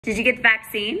Did you get the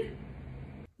vaccine?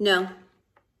 No.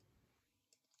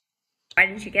 Why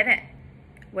didn't you get it?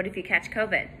 What if you catch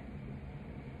COVID?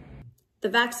 The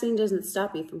vaccine doesn't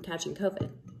stop you from catching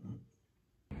COVID.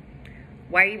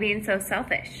 Why are you being so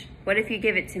selfish? What if you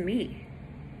give it to me?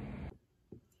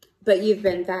 But you've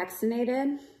been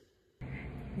vaccinated?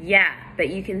 Yeah, but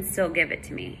you can still give it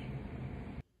to me.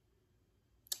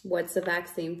 What's the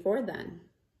vaccine for then?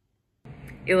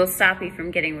 It will stop you from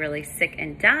getting really sick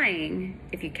and dying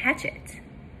if you catch it.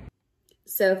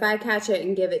 So if I catch it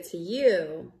and give it to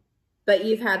you, but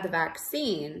you've had the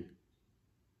vaccine,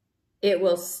 it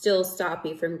will still stop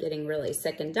you from getting really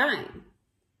sick and dying.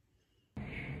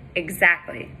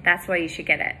 Exactly. That's why you should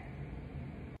get it.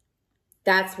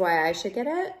 That's why I should get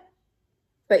it?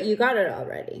 But you got it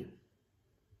already.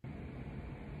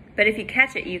 But if you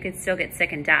catch it, you could still get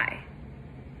sick and die.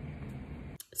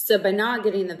 So by not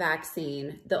getting the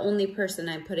vaccine, the only person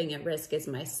I'm putting at risk is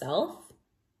myself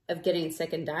of getting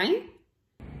sick and dying?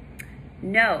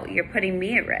 No, you're putting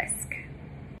me at risk.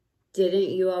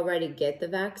 Didn't you already get the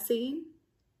vaccine?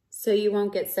 So you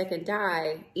won't get sick and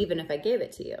die even if I gave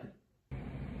it to you.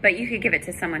 But you could give it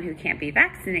to someone who can't be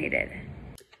vaccinated.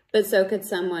 But so could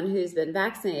someone who's been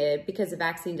vaccinated, because the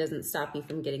vaccine doesn't stop you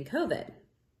from getting COVID.